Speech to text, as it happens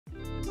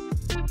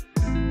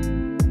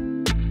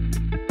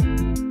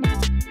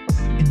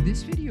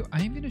this video,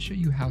 I am going to show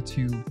you how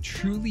to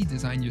truly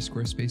design your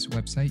Squarespace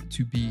website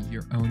to be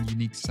your own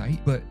unique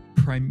site, but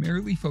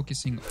primarily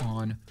focusing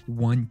on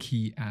one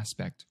key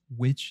aspect,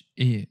 which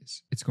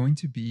is it's going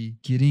to be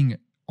getting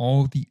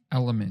all the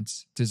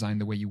elements designed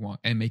the way you want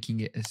and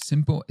making it as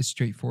simple, as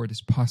straightforward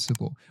as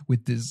possible.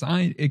 With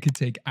design, it could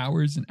take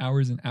hours and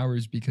hours and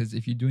hours because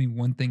if you're doing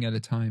one thing at a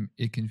time,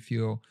 it can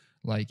feel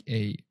like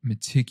a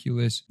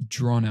meticulous,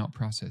 drawn out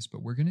process.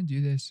 But we're going to do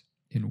this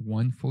in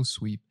one full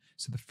sweep.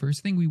 So the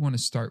first thing we want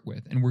to start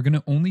with, and we're going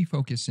to only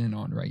focus in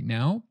on right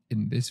now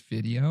in this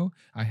video,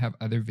 I have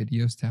other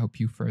videos to help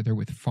you further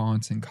with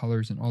fonts and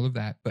colors and all of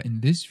that. But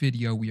in this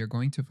video, we are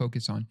going to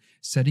focus on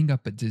setting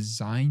up a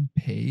design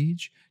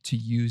page to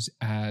use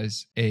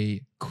as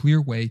a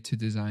clear way to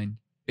design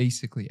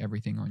basically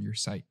everything on your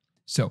site.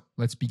 So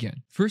let's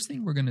begin. First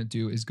thing we're going to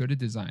do is go to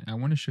design. I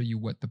want to show you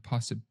what the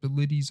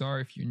possibilities are.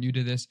 If you're new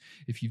to this,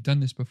 if you've done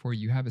this before,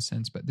 you have a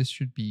sense, but this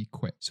should be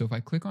quick. So if I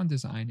click on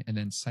design and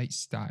then site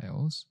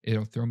styles,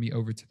 it'll throw me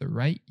over to the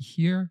right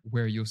here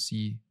where you'll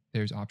see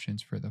there's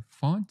options for the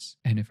fonts.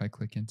 And if I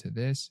click into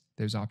this,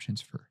 there's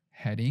options for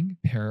heading,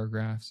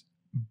 paragraphs,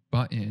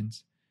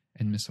 buttons,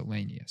 and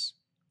miscellaneous.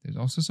 There's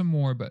also some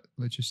more, but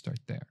let's just start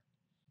there.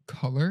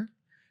 Color.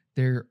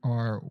 There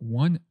are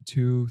 1,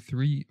 2,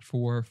 3,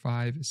 4,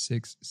 5,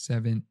 6,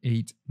 7,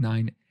 8,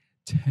 9,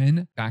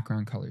 10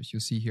 background colors.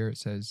 You'll see here it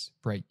says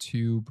bright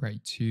 2,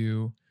 bright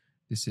 2.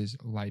 This is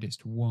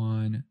lightest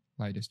 1,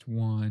 lightest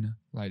 1,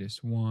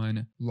 lightest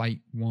 1,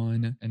 light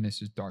 1, and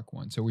this is dark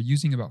 1. So we're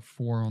using about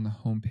 4 on the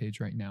home page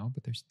right now,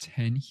 but there's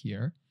 10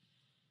 here.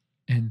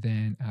 And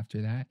then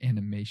after that,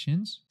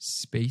 animations,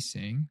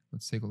 spacing.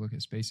 Let's take a look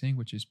at spacing,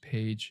 which is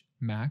page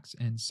max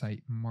and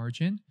site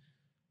margin.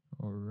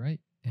 All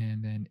right.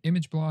 And then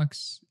image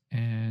blocks,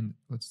 and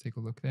let's take a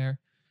look there.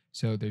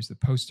 So there's the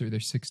poster,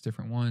 there's 6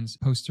 different ones: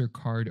 poster,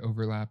 card,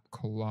 overlap,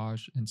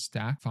 collage, and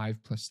stack, 5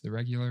 plus the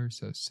regular,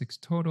 so 6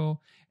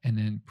 total. And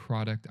then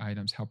product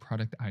items, how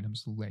product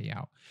items lay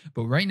out.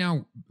 But right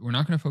now, we're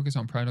not going to focus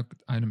on product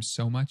items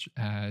so much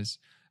as,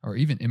 or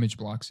even image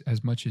blocks,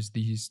 as much as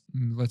these,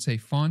 let's say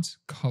fonts,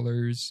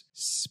 colors,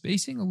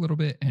 spacing a little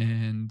bit,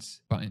 and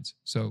buttons.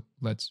 So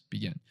let's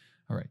begin.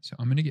 All right, so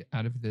I'm going to get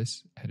out of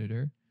this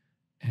editor.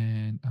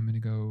 And I'm going to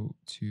go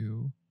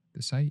to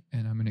the site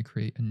and I'm going to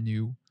create a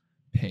new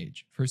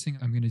page. First thing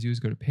I'm going to do is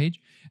go to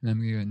page, and I'm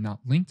going to go not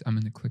linked. I'm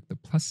going to click the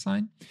plus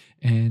sign,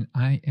 and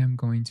I am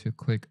going to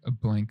click a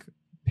blank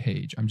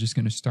page. I'm just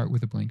going to start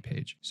with a blank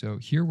page. So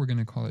here we're going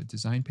to call it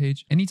design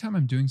page. Anytime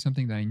I'm doing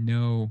something that I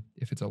know,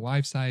 if it's a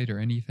live site or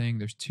anything,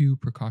 there's 2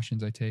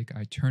 precautions I take.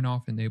 I turn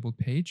off enabled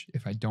page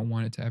if I don't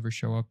want it to ever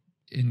show up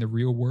in the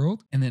real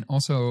world. And then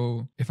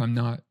also, if I'm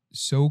not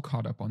so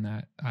caught up on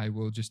that, I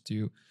will just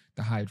do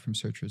the hide from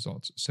search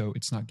results, so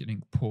it's not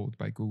getting pulled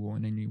by Google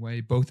in any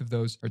way. Both of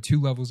those are 2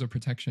 levels of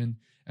protection.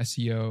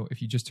 SEO, if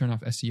you just turn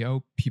off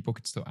SEO, people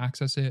could still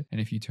access it.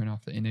 And if you turn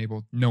off the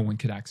enabled, no one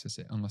could access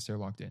it unless they're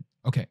logged in.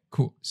 Okay,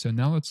 cool. So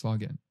now let's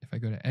log in. If I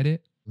go to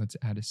edit, let's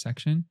add a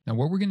section. Now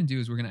what we're going to do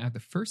is we're going to add the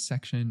first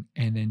section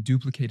and then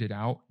duplicate it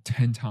out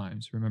 10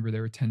 times. Remember,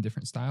 there were 10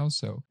 different styles,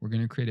 so we're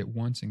going to create it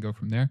once and go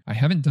from there. I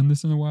haven't done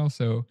this in a while,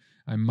 so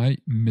I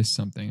might miss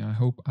something. I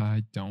hope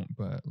I don't,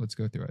 but let's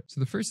go through it. So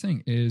the first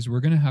thing is we're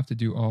going to have to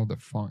do all the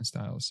font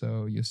styles.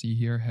 So you'll see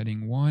here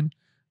heading 1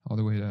 all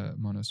the way to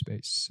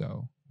monospace.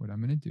 So what I'm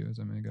going to do is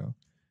I'm going to go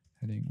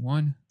heading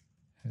 1,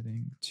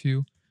 heading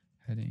 2,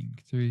 heading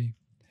 3,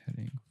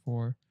 heading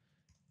 4,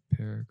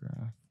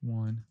 paragraph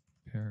 1,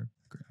 paragraph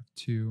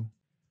 2.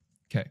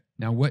 Okay,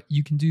 now what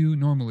you can do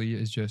normally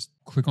is just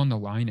click on the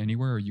line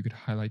anywhere, or you could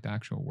highlight the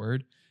actual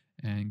word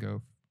and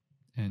go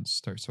and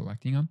start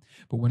selecting them.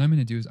 But what I'm going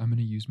to do is I'm going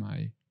to use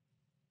my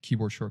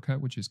keyboard shortcut,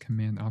 which is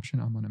Command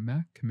Option. I'm on a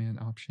Mac, Command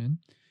Option.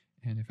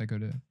 And if I go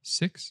to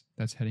 6,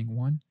 that's heading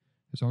 1.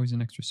 There's always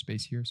an extra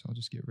space here, so I'll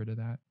just get rid of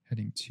that.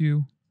 Heading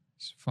 2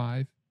 is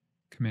 5,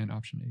 Command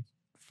Option 8,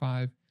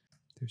 5.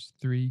 There's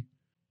 3,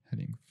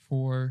 heading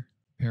 4,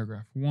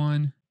 paragraph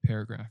 1,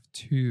 paragraph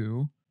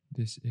 2.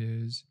 This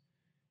is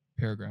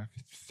paragraph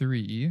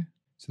 3.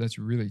 So that's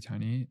really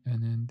tiny.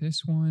 And then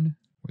this one,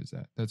 what is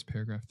that? That's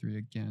paragraph 3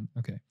 again.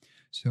 Okay,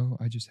 so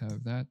I just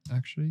have that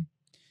actually.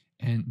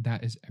 And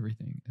that is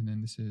everything. And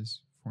then this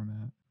is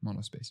format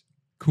monospace.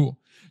 Cool.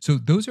 So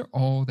those are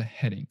all the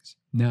headings.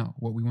 Now,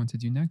 what we want to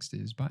do next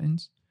is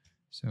buttons.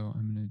 So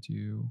I'm going to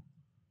do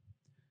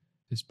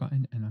this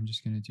button, and I'm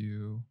just going to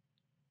do,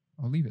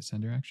 I'll leave it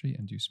center actually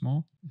and do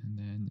small, and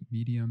then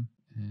medium,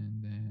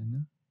 and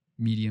then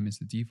medium is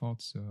the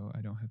default, so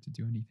I don't have to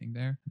do anything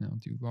there. And I'll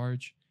do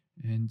large.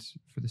 And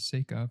for the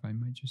sake of, I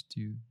might just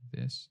do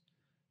this.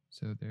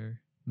 So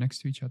they're next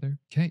to each other.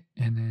 Okay.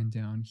 And then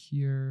down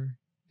here,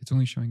 it's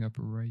only showing up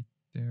right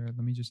there.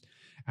 Let me just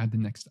add the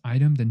next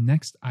item. The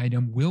next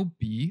item will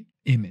be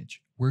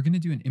image. We're going to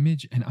do an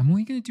image, and I'm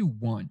only going to do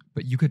 1,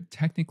 but you could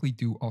technically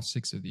do all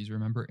 6 of these.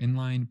 Remember,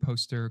 inline,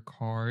 poster,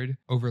 card,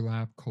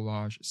 overlap,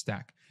 collage,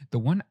 stack. The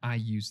one I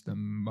use the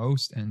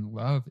most and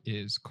love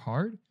is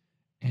card.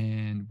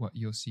 And what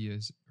you'll see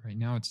is right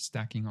now it's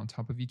stacking on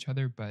top of each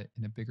other, but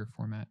in a bigger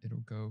format, it'll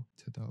go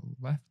to the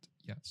left.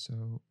 Yeah,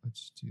 so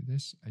let's do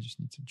this. I just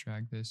need to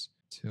drag this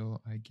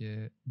till I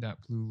get that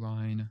blue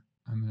line.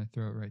 I'm going to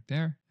throw it right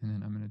there, and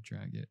then I'm going to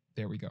drag it.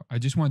 There we go. I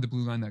just wanted the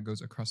blue line that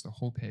goes across the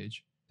whole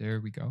page. There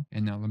we go.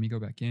 And now let me go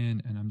back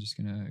in, and I'm just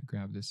going to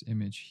grab this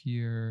image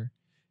here.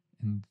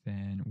 And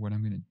then what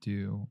I'm going to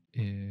do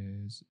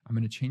is I'm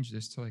going to change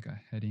this to like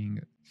a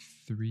heading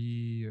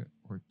 3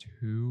 or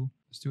 2.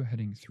 Let's do a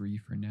heading 3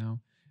 for now.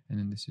 And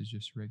then this is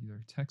just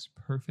regular text.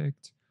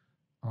 Perfect.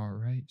 All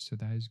right. So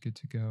that is good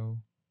to go.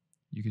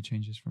 You could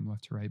change this from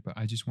left to right, but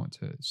I just want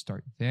to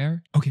start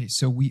there. Okay,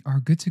 so we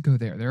are good to go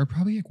there. There are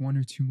probably like 1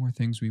 or 2 more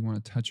things we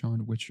want to touch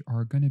on, which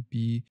are going to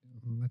be,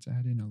 let's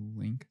add in a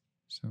link.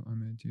 So I'm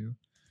going to do,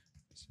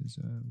 this is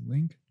a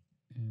link.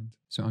 And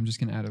so I'm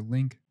just going to add a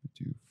link,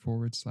 do /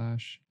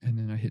 and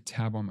then I hit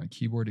tab on my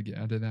keyboard to get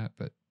out of that.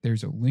 But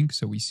there's a link,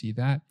 so we see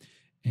that.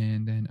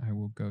 And then I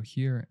will go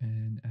here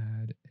and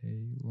add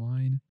a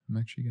line. I'm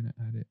actually going to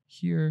add it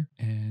here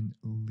and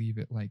leave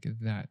it like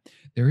that.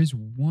 There is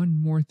one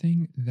more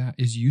thing that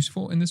is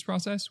useful in this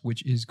process,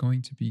 which is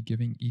going to be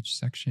giving each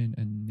section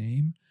a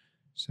name.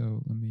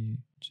 So let me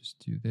just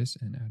do this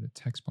and add a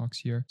text box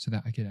here so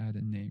that I could add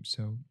a name.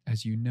 So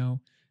as you know,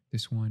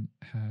 this one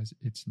has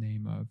its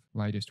name of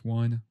lightest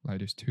 1,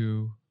 lightest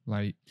 2,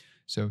 light.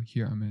 So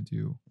here I'm going to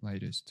do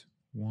lightest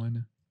 1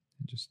 and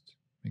just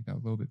make that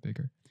a little bit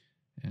bigger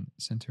and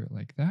center it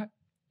like that,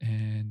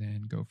 and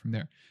then go from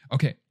there.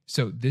 Okay,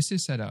 so this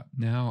is set up.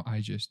 Now I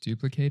just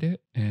duplicate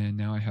it, and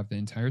now I have the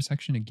entire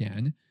section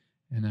again,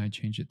 and I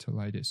change it to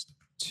lightest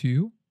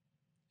 2,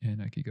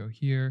 and I could go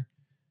here,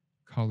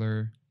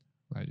 color,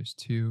 lightest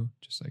 2,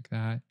 just like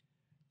that,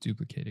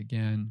 duplicate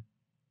again,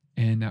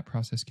 and that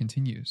process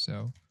continues.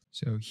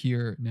 So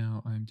here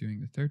now I'm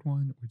doing the third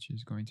one, which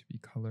is going to be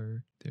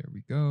color. There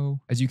we go.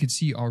 As you can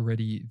see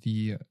already,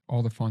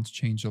 all the fonts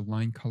change, the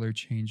line color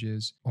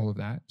changes, all of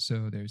that.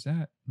 So there's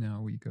that. Now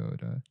we go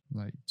to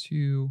light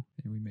 2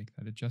 and we make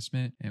that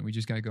adjustment, and we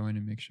just got to go in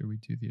and make sure we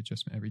do the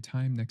adjustment every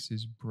time. Next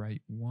is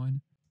bright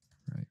 1,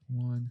 bright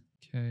 1.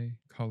 Okay.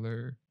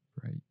 Color,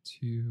 bright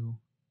 2.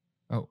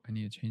 Oh, I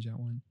need to change that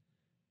one.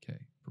 Okay.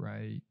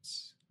 Bright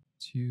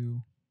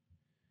 2.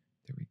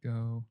 There we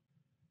go.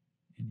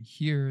 And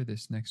here,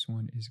 this next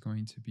one is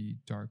going to be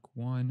dark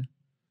 1,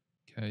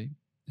 okay?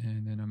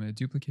 And then I'm going to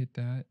duplicate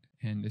that,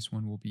 and this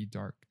one will be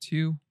dark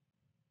 2.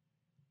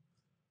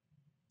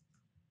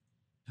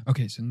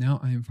 Okay, so now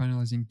I am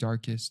finalizing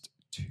darkest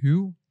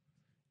 2,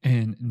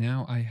 and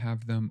now I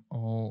have them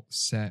all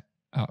set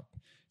up.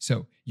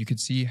 So you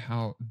could see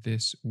how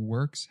this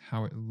works,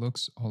 how it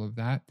looks, all of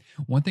that.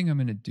 One thing I'm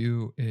going to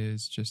do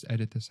is just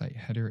edit the site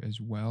header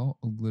as well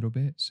a little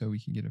bit so we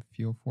can get a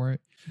feel for it.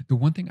 The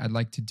one thing I'd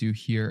like to do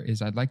here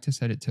is I'd like to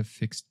set it to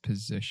fixed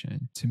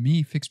position. To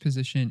me, fixed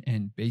position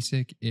and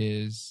basic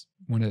is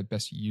one of the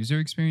best user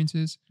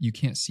experiences. You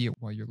can't see it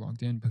while you're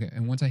logged in. Okay,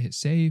 and once I hit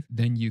save,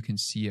 then you can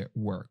see it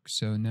work.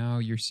 So now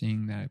you're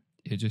seeing that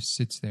it just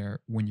sits there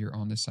when you're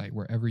on the site,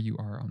 wherever you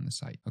are on the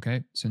site.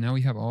 Okay, so now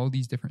we have all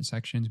these different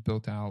sections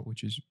built out,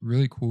 which is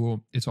really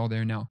cool. It's all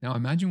there now. Now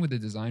imagine with the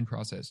design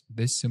process,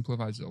 this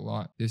simplifies it a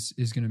lot. This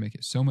is going to make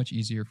it so much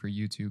easier for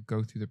you to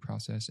go through the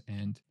process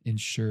and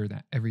ensure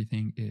that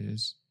everything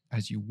is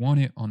as you want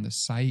it on the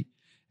site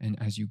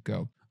and as you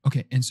go.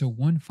 Okay, and so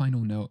one final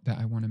note that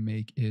I want to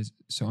make is,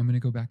 so I'm going to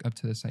go back up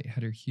to the site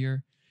header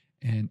here,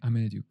 and I'm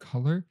going to do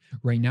color.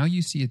 Right now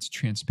you see it's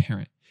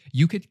transparent.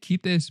 You could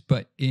keep this,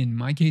 but in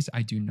my case,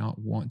 I do not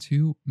want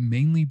to,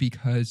 mainly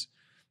because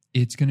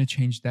it's going to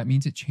change. That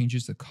means it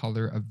changes the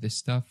color of this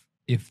stuff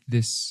if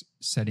this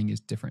setting is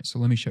different. So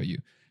let me show you.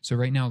 So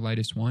right now,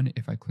 lightest 1,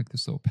 if I click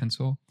this little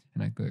pencil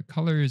and I go to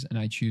colors and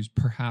I choose,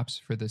 perhaps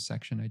for this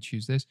section, I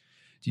choose this.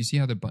 Do you see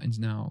how the button's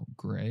now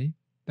gray?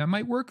 That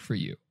might work for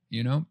you.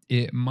 You know,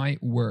 it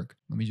might work.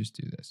 Let me just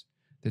do this.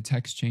 The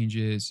text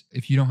changes.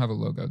 If you don't have a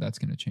logo, that's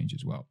going to change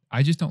as well.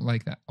 I just don't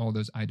like that all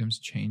those items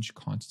change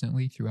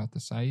constantly throughout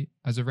the site.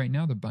 As of right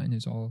now, the button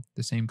is all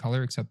the same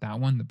color, except that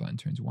one. The button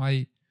turns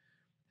white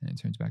and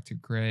it turns back to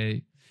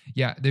gray.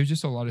 Yeah, there's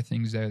just a lot of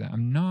things there that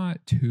I'm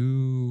not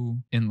too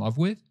in love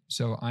with.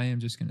 So I am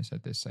just going to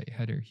set this site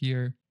header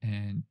here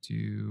and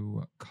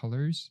do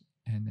colors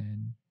and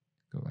then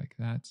go like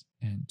that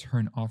and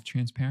turn off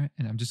transparent.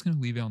 And I'm just going to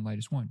leave it on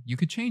lightest 1. You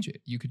could change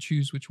it. You could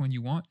choose which one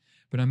you want,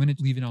 but I'm going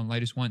to leave it on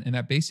lightest 1. And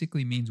that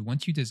basically means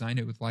once you design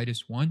it with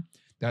lightest 1,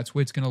 that's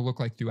what it's going to look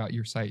like throughout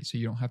your site. So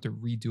you don't have to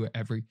redo it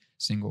every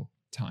single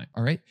time.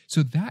 All right.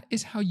 So that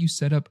is how you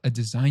set up a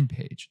design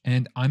page.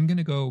 And I'm going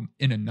to go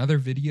in another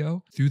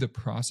video through the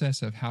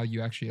process of how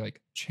you actually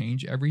like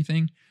change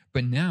everything.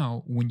 But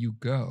now when you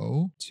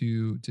go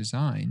to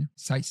design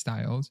site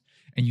styles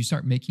and you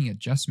start making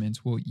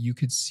adjustments, well, you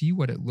could see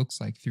what it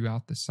looks like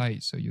throughout the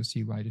site. So you'll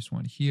see lightest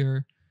 1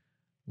 here,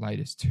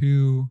 lightest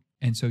 2.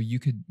 And so you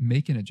could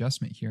make an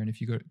adjustment here. And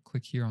if you go to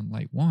click here on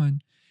light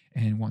 1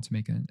 and want to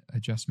make an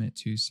adjustment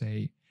to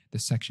say the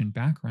section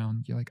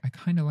background, you're like, I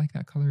kind of like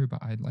that color,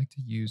 but I'd like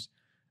to use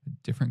a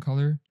different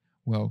color.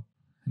 Well,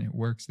 and it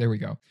works. There we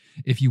go.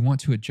 If you want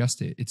to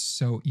adjust it, it's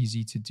so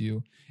easy to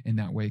do in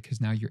that way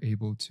because now you're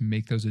able to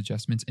make those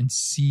adjustments and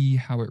see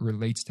how it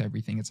relates to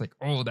everything. It's like,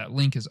 oh, that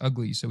link is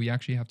ugly. So we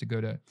actually have to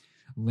go to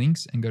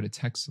links and go to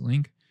text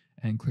link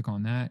and click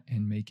on that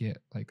and make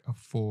it like a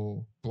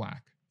full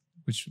black,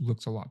 which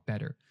looks a lot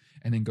better.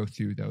 And then go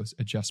through those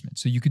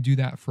adjustments. So you could do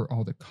that for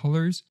all the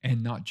colors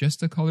and not just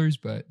the colors,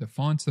 but the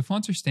fonts. The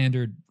fonts are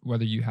standard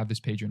whether you have this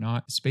page or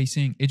not.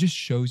 Spacing, it just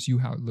shows you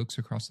how it looks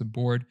across the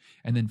board,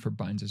 and then for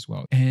buttons as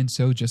well. And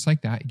so just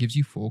like that, it gives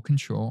you full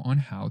control on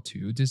how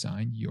to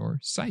design your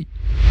site.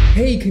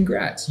 Hey,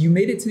 congrats. You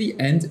made it to the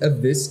end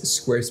of this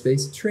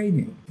Squarespace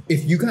training.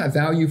 If you got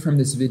value from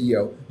this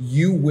video,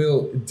 you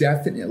will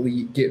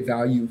definitely get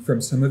value from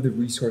some of the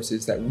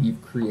resources that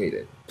we've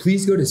created.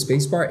 Please go to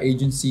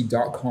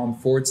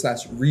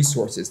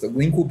spacebaragency.com/resources. The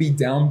link will be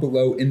down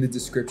below in the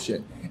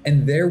description.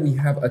 And there we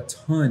have a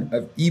ton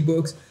of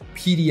ebooks,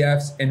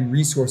 PDFs, and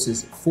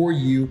resources for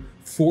you,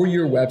 for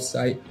your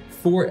website,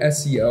 for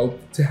SEO,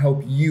 to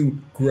help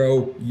you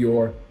grow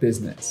your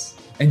business.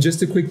 And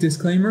just a quick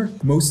disclaimer,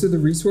 most of the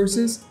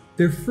resources,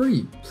 they're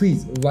free.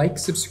 Please like,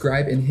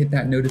 subscribe, and hit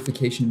that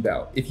notification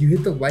bell. If you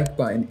hit the like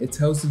button, it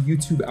tells the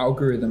YouTube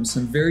algorithm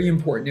some very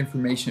important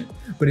information,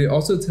 but it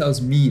also tells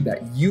me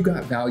that you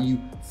got value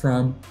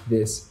from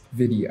this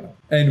video.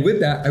 And with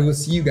that, I will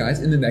see you guys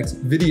in the next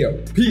video.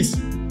 Peace.